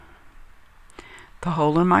The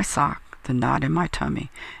Hole in My Sock, The Knot in My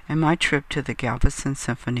Tummy, and My Trip to the Galveston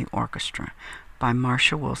Symphony Orchestra by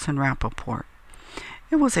Marsha Wilson Rappaport.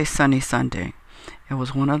 It was a sunny Sunday. It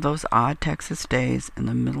was one of those odd Texas days in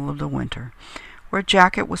the middle of the winter, where a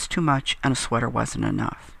jacket was too much and a sweater wasn't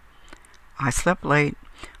enough. I slept late,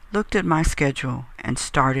 looked at my schedule, and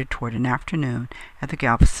started toward an afternoon at the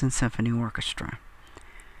Galveston Symphony Orchestra.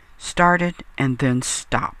 Started and then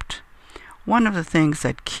stopped. One of the things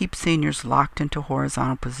that keep seniors locked into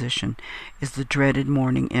horizontal position is the dreaded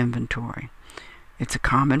morning inventory. It's a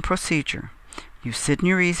common procedure. You sit in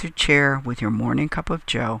your easy chair with your morning cup of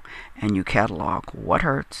joe and you catalog what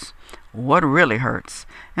hurts, what really hurts,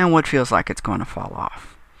 and what feels like it's going to fall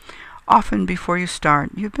off. Often before you start,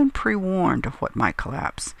 you've been pre-warned of what might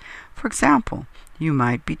collapse. For example, you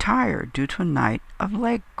might be tired due to a night of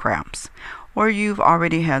leg cramps, or you've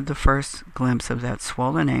already had the first glimpse of that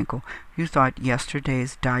swollen ankle you thought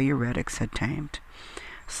yesterday's diuretics had tamed.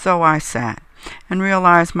 So I sat and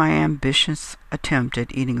realized my ambitious attempt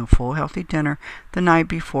at eating a full healthy dinner the night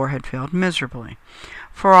before had failed miserably.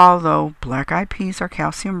 For although black-eyed peas are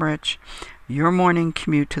calcium-rich, your morning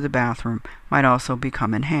commute to the bathroom might also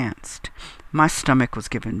become enhanced. My stomach was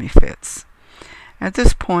giving me fits. At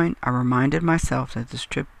this point, I reminded myself that this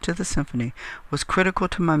trip to the symphony was critical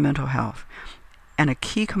to my mental health and a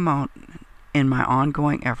key component in my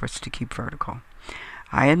ongoing efforts to keep vertical.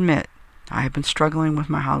 I admit I had been struggling with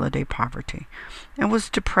my holiday poverty and was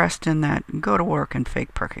depressed in that go to work and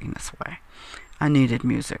fake perking this way. I needed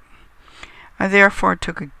music. I therefore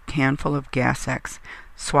took a handful of Gas X,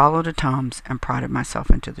 swallowed a Tums, and prodded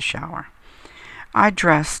myself into the shower. I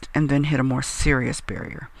dressed and then hit a more serious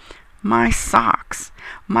barrier. My socks,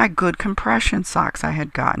 my good compression socks I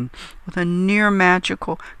had gotten with a near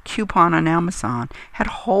magical coupon on Amazon, had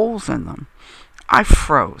holes in them. I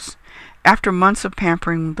froze. After months of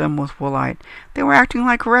pampering them with Woolite, they were acting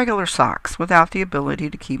like regular socks without the ability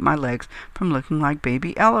to keep my legs from looking like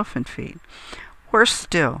baby elephant feet. Worse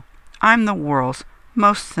still, I'm the world's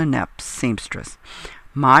most inept seamstress.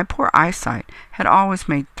 My poor eyesight had always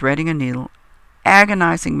made threading a needle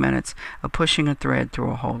agonizing minutes of pushing a thread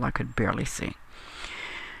through a hole I could barely see.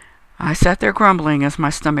 I sat there grumbling as my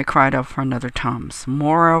stomach cried out for another Tums.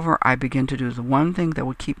 Moreover, I began to do the one thing that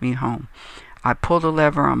would keep me home. I pulled the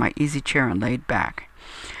lever on my easy chair and laid back.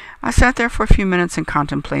 I sat there for a few minutes and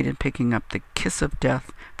contemplated picking up the kiss of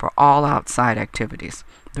death for all outside activities,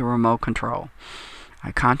 the remote control.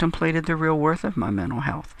 I contemplated the real worth of my mental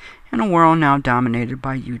health in a world now dominated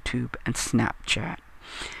by YouTube and Snapchat.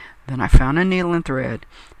 Then I found a needle and thread,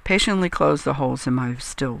 patiently closed the holes in my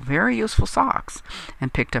still very useful socks,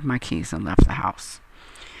 and picked up my keys and left the house.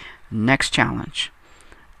 Next challenge.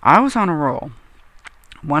 I was on a roll.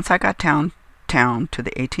 Once I got downtown to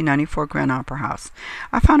the 1894 Grand Opera House,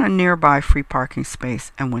 I found a nearby free parking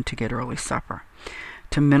space and went to get early supper.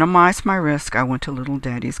 To minimize my risk, I went to Little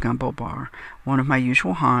Daddy's Gumbo Bar, one of my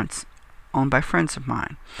usual haunts, owned by friends of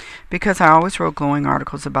mine. Because I always wrote glowing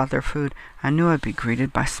articles about their food, I knew I'd be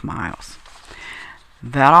greeted by smiles.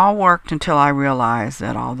 That all worked until I realized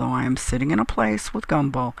that although I am sitting in a place with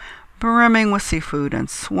gumbo, brimming with seafood and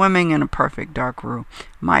swimming in a perfect dark roux,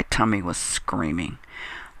 my tummy was screaming.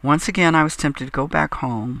 Once again, I was tempted to go back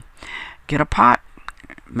home, get a pot,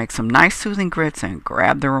 make some nice soothing grits, and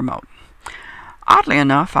grab the remote. Oddly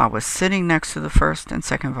enough, I was sitting next to the first and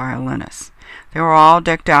second violinists. They were all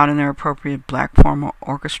decked out in their appropriate black formal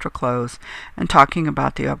orchestra clothes and talking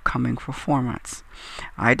about the upcoming performance.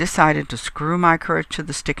 I decided to screw my courage to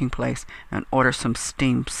the sticking place and order some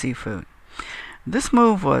steamed seafood. This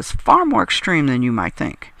move was far more extreme than you might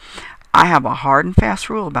think. I have a hard and fast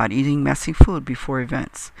rule about eating messy food before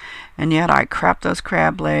events, and yet I cracked those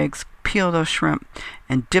crab legs, peeled those shrimp,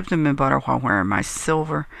 and dipped them in butter while wearing my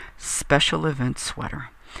silver special event sweater.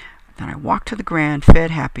 Then I walked to the Grand,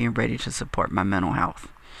 fed, happy, and ready to support my mental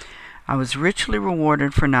health. I was richly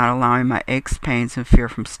rewarded for not allowing my aches, pains, and fear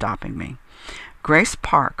from stopping me. Grace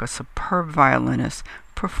Park, a superb violinist,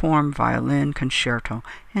 performed Violin Concerto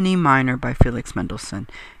in E minor by Felix Mendelssohn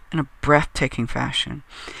in a breathtaking fashion.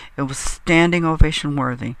 It was standing ovation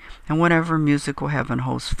worthy, and whatever musical heaven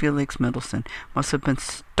holds Felix Mendelssohn must have been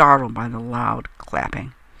startled by the loud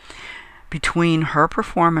clapping. Between her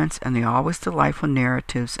performance and the always delightful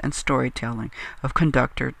narratives and storytelling of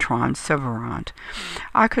conductor Tron Severand,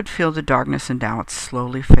 I could feel the darkness and doubts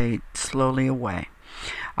slowly fade away.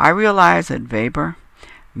 I realized that Weber,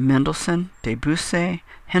 Mendelssohn, Debussy,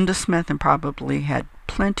 Hindemith, and probably had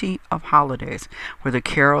plenty of holidays where the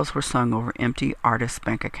carols were sung over empty artist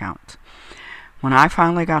bank accounts. When I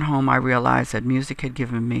finally got home, I realized that music had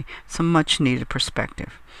given me some much-needed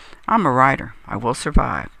perspective. I'm a writer. I will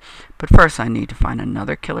survive. But first I need to find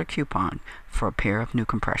another killer coupon for a pair of new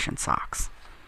compression socks.